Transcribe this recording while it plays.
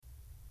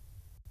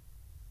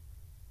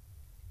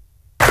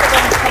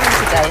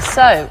today.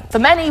 So, for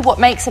many, what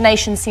makes a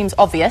nation seems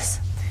obvious.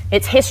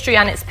 Its history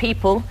and its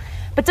people.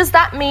 But does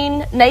that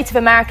mean Native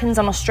Americans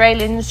and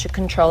Australians should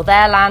control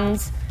their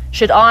lands?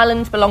 Should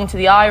Ireland belong to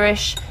the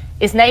Irish?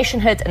 Is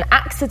nationhood an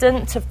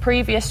accident of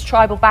previous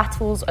tribal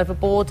battles over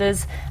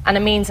borders and a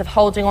means of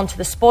holding on to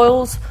the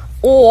spoils?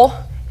 Or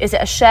is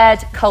it a shared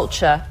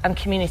culture and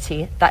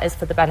community that is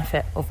for the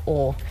benefit of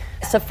all?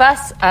 So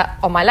first,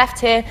 on my left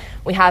here,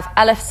 we have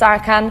Elif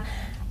Sarican.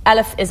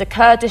 Elif is a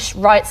Kurdish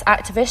rights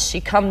activist.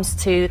 She comes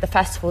to the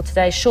festival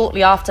today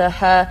shortly after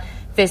her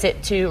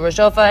visit to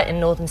Rojava in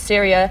northern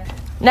Syria.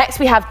 Next,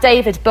 we have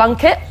David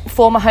Blunkett,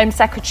 former Home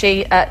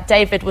Secretary.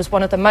 David was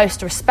one of the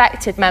most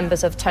respected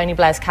members of Tony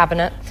Blair's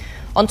cabinet.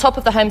 On top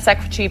of the Home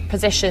Secretary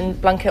position,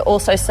 Blunkett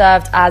also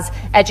served as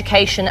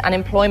Education and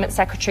Employment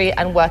Secretary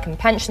and Work and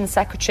Pensions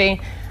Secretary.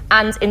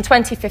 And in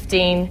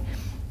 2015,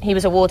 he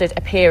was awarded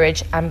a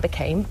peerage and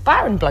became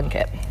Baron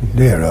Blunkett.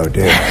 Dear, oh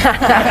dear.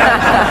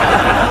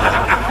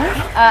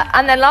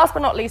 And then last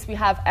but not least, we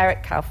have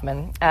Eric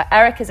Kaufmann.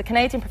 Eric is a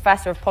Canadian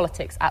professor of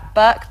politics at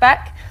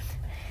Birkbeck.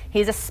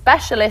 He's a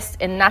specialist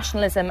in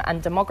nationalism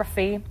and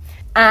demography.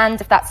 And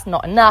if that's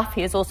not enough,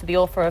 he is also the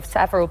author of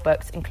several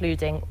books,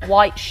 including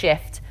White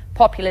Shift,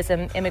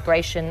 Populism,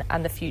 Immigration,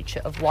 and the Future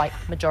of White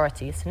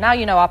Majorities. So now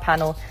you know our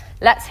panel.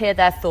 Let's hear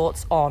their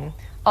thoughts on,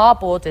 are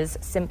borders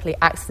simply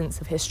accidents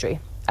of history?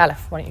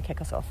 Elif, why don't you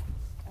kick us off?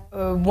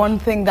 One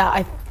thing that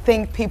I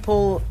think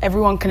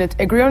everyone can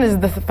agree on is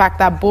the fact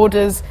that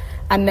borders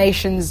and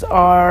nations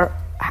were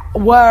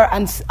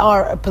and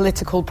are a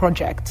political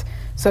project.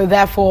 So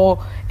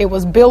therefore, it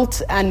was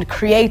built and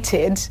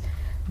created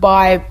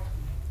by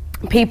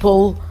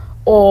people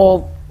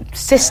or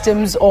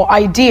systems or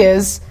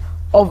ideas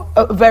of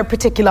very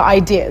particular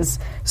ideas.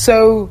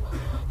 So,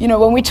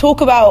 when we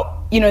talk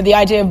about, the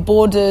idea of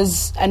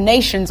borders and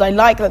nations, I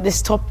like that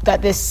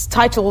this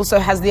title also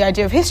has the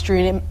idea of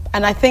history in it.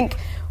 And I think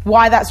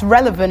why that's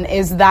relevant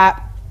is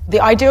that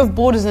the idea of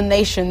borders and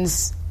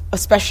nations,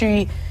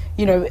 especially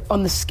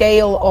on the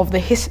scale of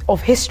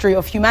history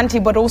of humanity,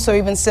 but also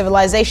even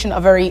civilization, are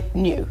very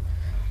new,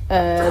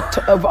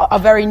 are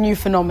very new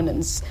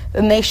phenomenons.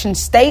 The nation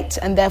state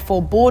and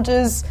therefore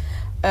borders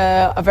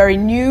are very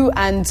new,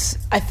 and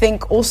I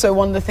think also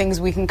one of the things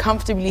we can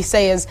comfortably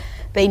say is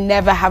they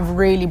never have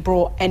really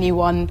brought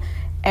anyone,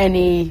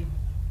 any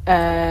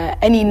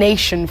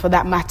nation for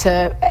that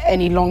matter,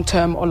 any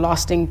long-term or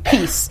lasting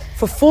peace.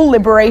 For full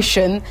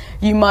liberation,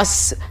 you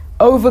must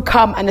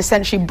overcome and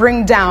essentially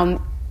bring down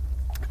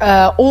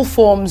all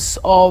forms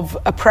of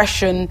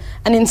oppression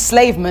and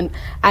enslavement,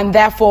 and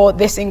therefore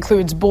this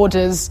includes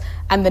borders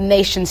and the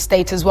nation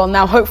state as well.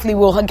 Now, hopefully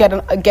we'll get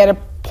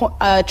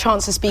a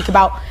chance to speak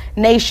about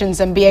nations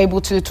and be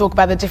able to talk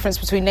about the difference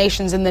between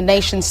nations and the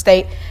nation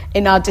state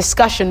in our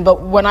discussion.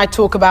 But when I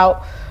talk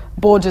about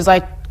borders,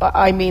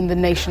 I mean the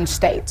nation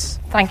states.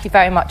 Thank you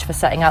very much for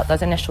setting out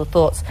those initial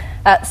thoughts.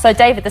 So,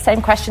 David, the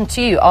same question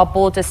to you. Are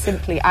borders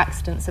simply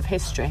accidents of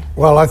history?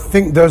 Well, I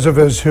think those of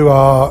us who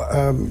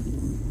are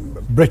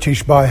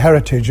British by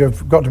heritage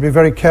have got to be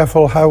very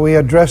careful how we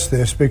address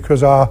this,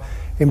 because our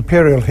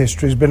imperial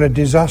history has been a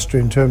disaster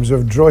in terms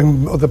of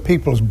drawing other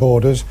people's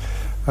borders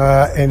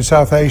in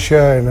South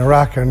Asia, in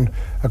Iraq and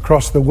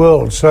across the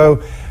world.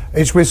 So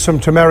it's with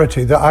some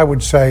temerity that I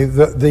would say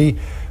that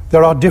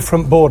there are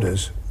different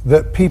borders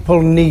that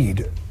people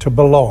need to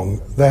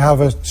belong. They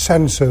have a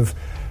sense of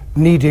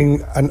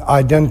needing an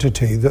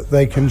identity that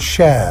they can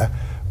share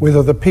with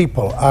other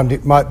people, and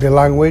it might be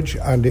language,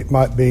 and it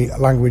might be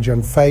language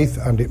and faith,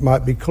 and it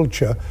might be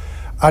culture,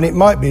 and it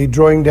might be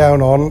drawing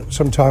down on,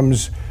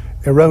 sometimes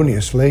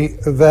erroneously,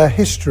 their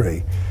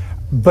history.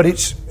 But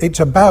it's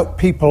about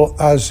people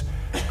as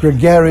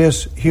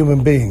gregarious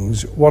human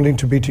beings wanting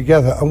to be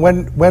together, and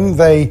when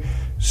they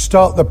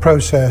start the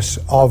process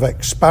of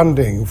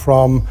expanding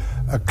from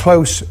a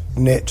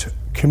close-knit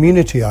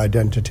community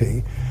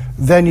identity,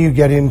 then you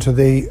get into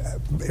the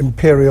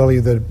imperial,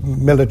 either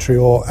military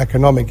or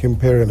economic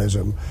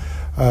imperialism,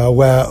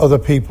 where other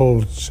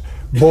people's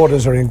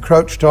borders are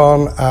encroached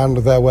on and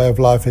their way of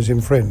life is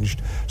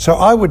infringed. So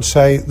I would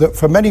say that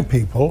for many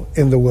people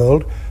in the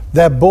world,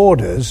 their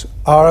borders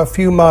are a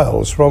few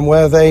miles from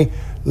where they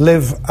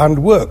live and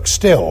work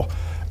still.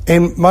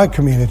 In my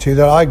community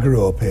that I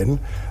grew up in,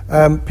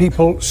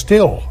 people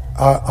still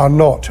are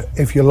not,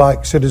 if you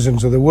like,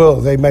 citizens of the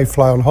world. They may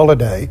fly on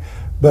holiday,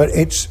 but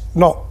it's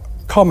not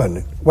common,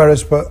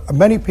 whereas for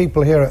many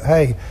people here at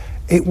Hay,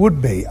 it would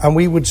be, and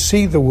we would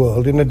see the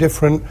world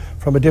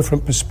from a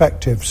different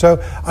perspective. So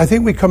I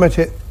think we come at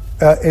it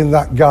in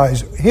that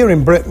guise. Here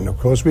in Britain, of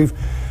course,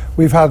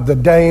 we've had the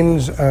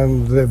Danes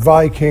and the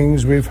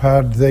Vikings, we've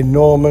had the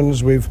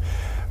Normans, we've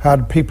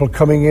had people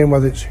coming in,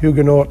 whether it's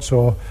Huguenots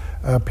or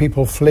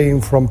people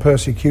fleeing from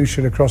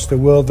persecution across the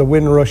world, the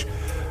Windrush.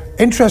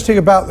 Interesting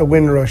about the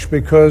Windrush,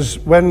 because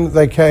when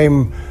they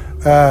came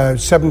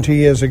 70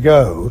 years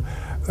ago,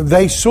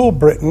 they saw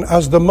Britain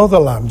as the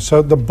motherland.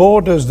 So the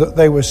borders that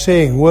they were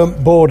seeing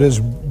weren't borders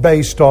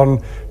based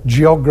on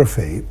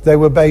geography. They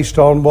were based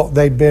on what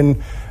they'd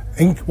been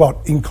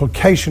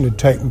inculcation had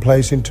taken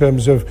place in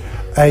terms of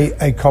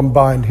a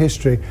combined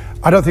history.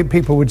 I don't think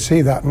people would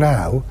see that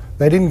now.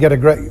 They didn't get a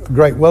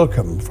great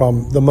welcome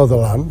from the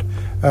motherland,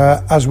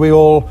 as we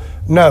all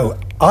know.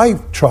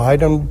 I've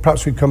tried, and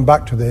perhaps we come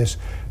back to this,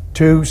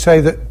 to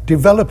say that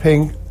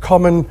developing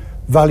common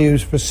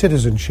values for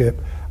citizenship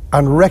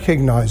and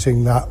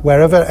recognising that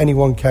wherever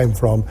anyone came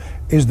from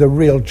is the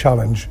real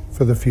challenge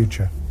for the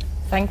future.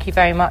 Thank you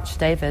very much,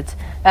 David.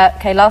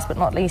 Okay, last but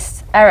not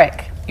least,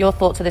 Eric, your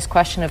thoughts on this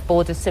question of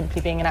borders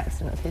simply being an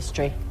accident of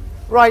history?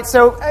 Right,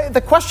 so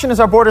the question is,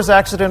 are borders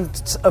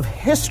accidents of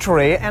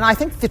history? And I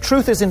think the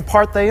truth is, in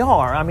part, they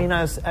are. I mean,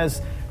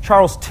 as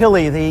Charles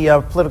Tilley,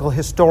 the political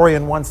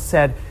historian, once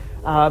said,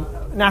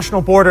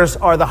 national borders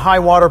are the high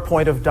water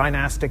point of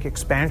dynastic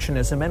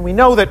expansionism. And we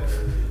know that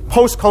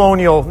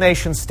post-colonial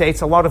nation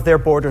states, a lot of their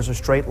borders are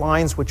straight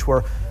lines, which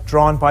were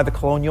drawn by the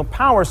colonial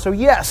power. So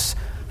yes,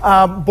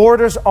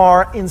 borders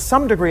are in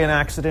some degree an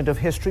accident of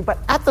history, but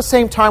at the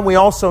same time we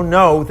also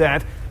know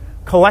that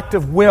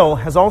collective will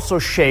has also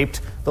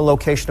shaped the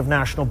location of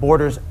national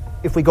borders.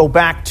 If we go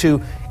back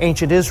to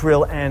ancient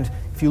Israel, and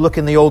if you look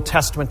in the Old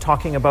Testament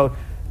talking about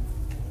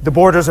the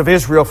borders of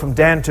Israel from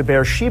Dan to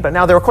Beersheba.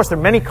 Now, there are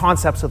many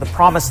concepts of the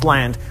promised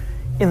land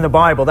in the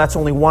Bible. That's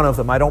only one of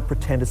them. I don't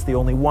pretend it's the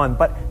only one.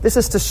 But this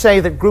is to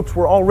say that groups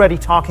were already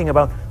talking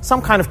about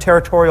some kind of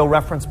territorial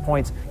reference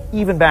points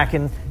even back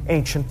in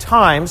ancient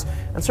times.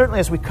 And certainly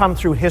as we come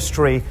through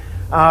history,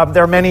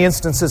 there are many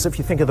instances, if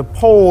you think of the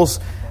Poles,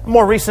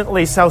 more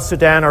recently South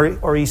Sudan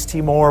or East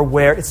Timor,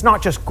 where it's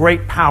not just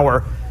great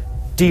power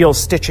deals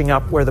stitching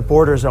up where the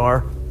borders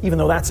are, even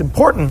though that's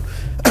important,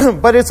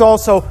 but it's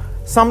also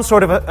some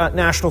sort of a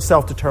national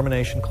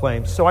self-determination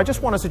claim. So I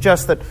just want to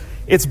suggest that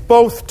it's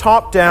both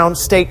top-down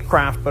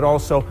statecraft, but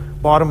also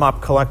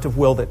bottom-up collective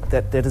will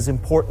that is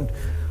important.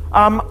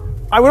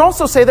 I would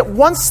also say that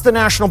once the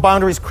national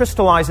boundaries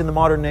crystallize in the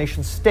modern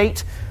nation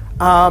state,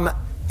 and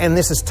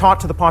this is taught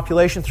to the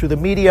population through the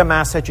media,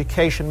 mass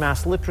education,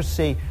 mass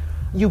literacy,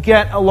 you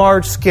get a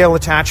large-scale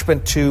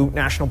attachment to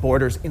national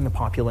borders in the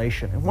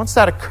population. And once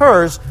that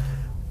occurs,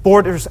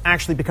 borders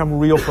actually become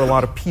real for a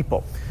lot of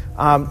people.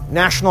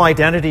 National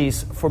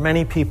identities for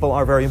many people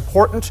are very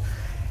important.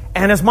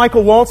 And as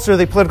Michael Walzer,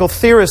 the political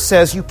theorist,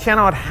 says, you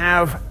cannot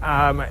have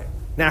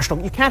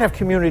you can't have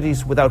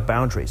communities without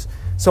boundaries.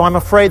 So I'm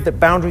afraid that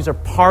boundaries are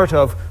part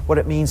of what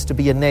it means to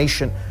be a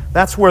nation.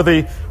 That's where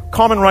the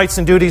common rights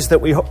and duties that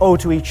we owe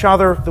to each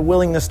other, the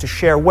willingness to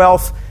share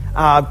wealth,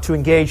 to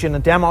engage in a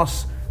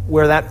demos,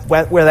 where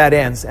that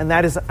ends. And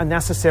that is a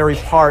necessary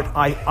part,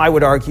 I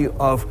would argue,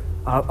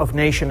 of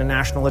nation and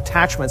national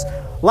attachments.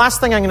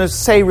 Last thing I'm going to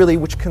say, really,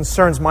 which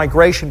concerns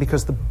migration,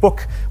 because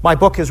my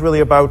book is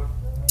really about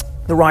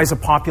the rise of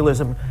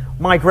populism.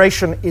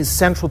 Migration is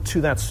central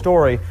to that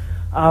story.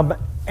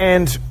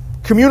 And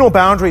communal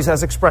boundaries,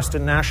 as expressed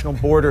in national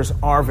borders,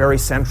 are very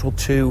central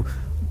to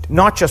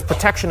not just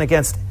protection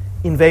against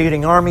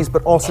invading armies,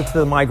 but also to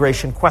the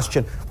migration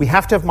question. We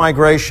have to have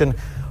migration,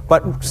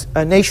 but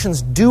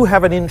nations do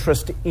have an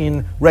interest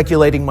in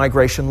regulating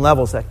migration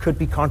levels. That could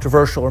be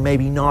controversial or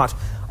maybe not.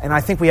 And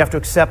I think we have to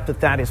accept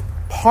that that is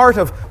part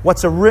of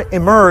what's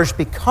emerged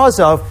because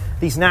of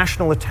these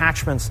national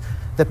attachments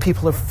that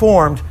people have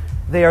formed.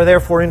 They are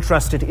therefore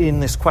interested in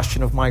this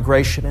question of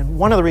migration. And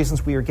one of the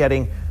reasons we are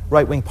getting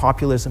right-wing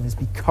populism is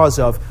because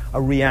of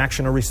a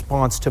reaction, a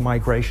response to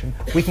migration.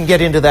 We can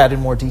get into that in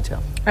more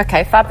detail.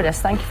 Okay, fabulous.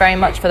 Thank you very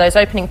much for those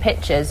opening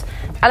pitches.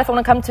 Elif, I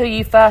want to come to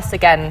you first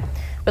again.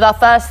 With our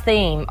first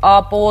theme,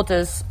 are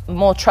borders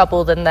more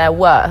trouble than they're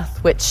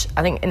worth, which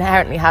I think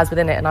inherently has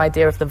within it an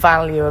idea of the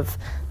value of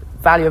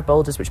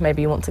borders, which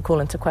maybe you want to call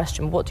into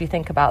question. What do you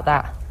think about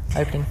that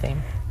opening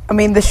theme? I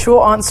mean, the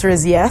short answer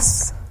is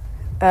yes.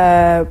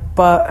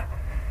 But,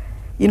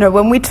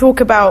 when we talk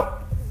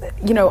about,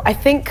 I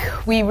think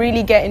we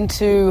really get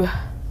into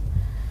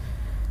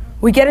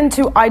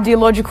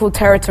ideological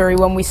territory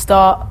when we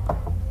start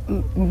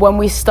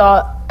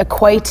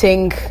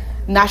equating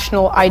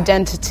national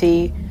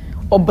identity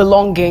or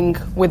belonging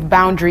with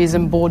boundaries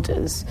and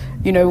borders.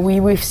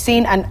 We've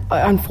seen, and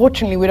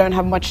unfortunately we don't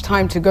have much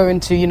time to go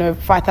into,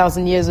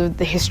 5,000 years of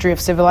the history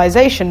of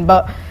civilization,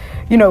 but,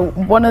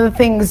 one of the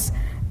things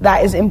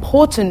that is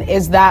important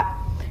is that,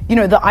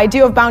 the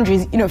idea of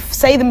boundaries,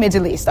 say the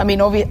Middle East. I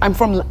mean, I'm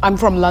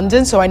from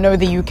London, so I know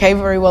the UK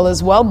very well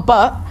as well,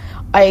 but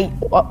I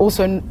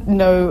also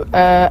know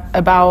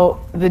about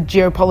the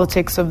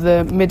geopolitics of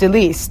the Middle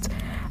East.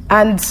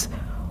 And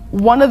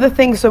one of the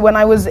things, so when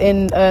I was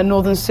in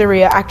northern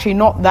Syria, actually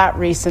not that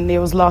recently, it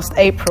was last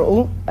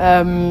April,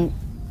 well,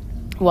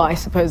 I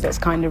suppose that's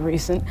kind of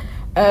recent,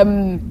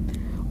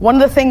 one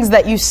of the things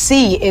that you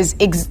see is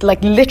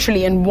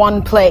literally in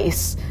one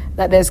place,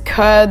 that there's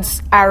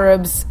Kurds,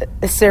 Arabs,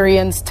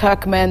 Assyrians,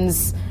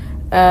 Turkmens,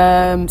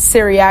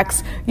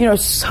 Syriacs,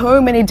 so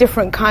many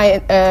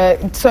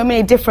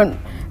different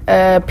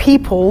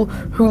people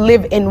who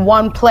live in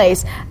one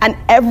place, and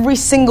every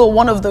single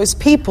one of those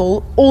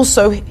people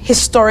also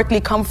historically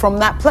come from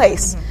that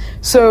place. Mm-hmm.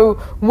 So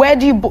where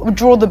do you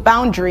draw the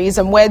boundaries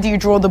and where do you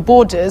draw the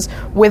borders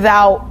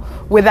without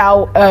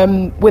without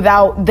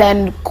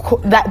then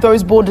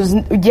those borders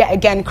yet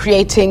again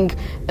creating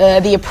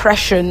the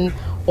oppression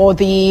or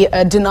the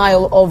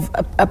denial of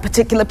a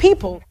particular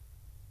people.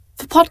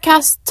 For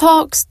podcasts,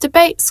 talks,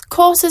 debates,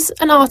 courses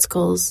and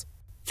articles,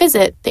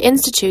 visit the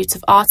Institute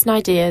of Art and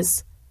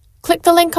Ideas. Click the link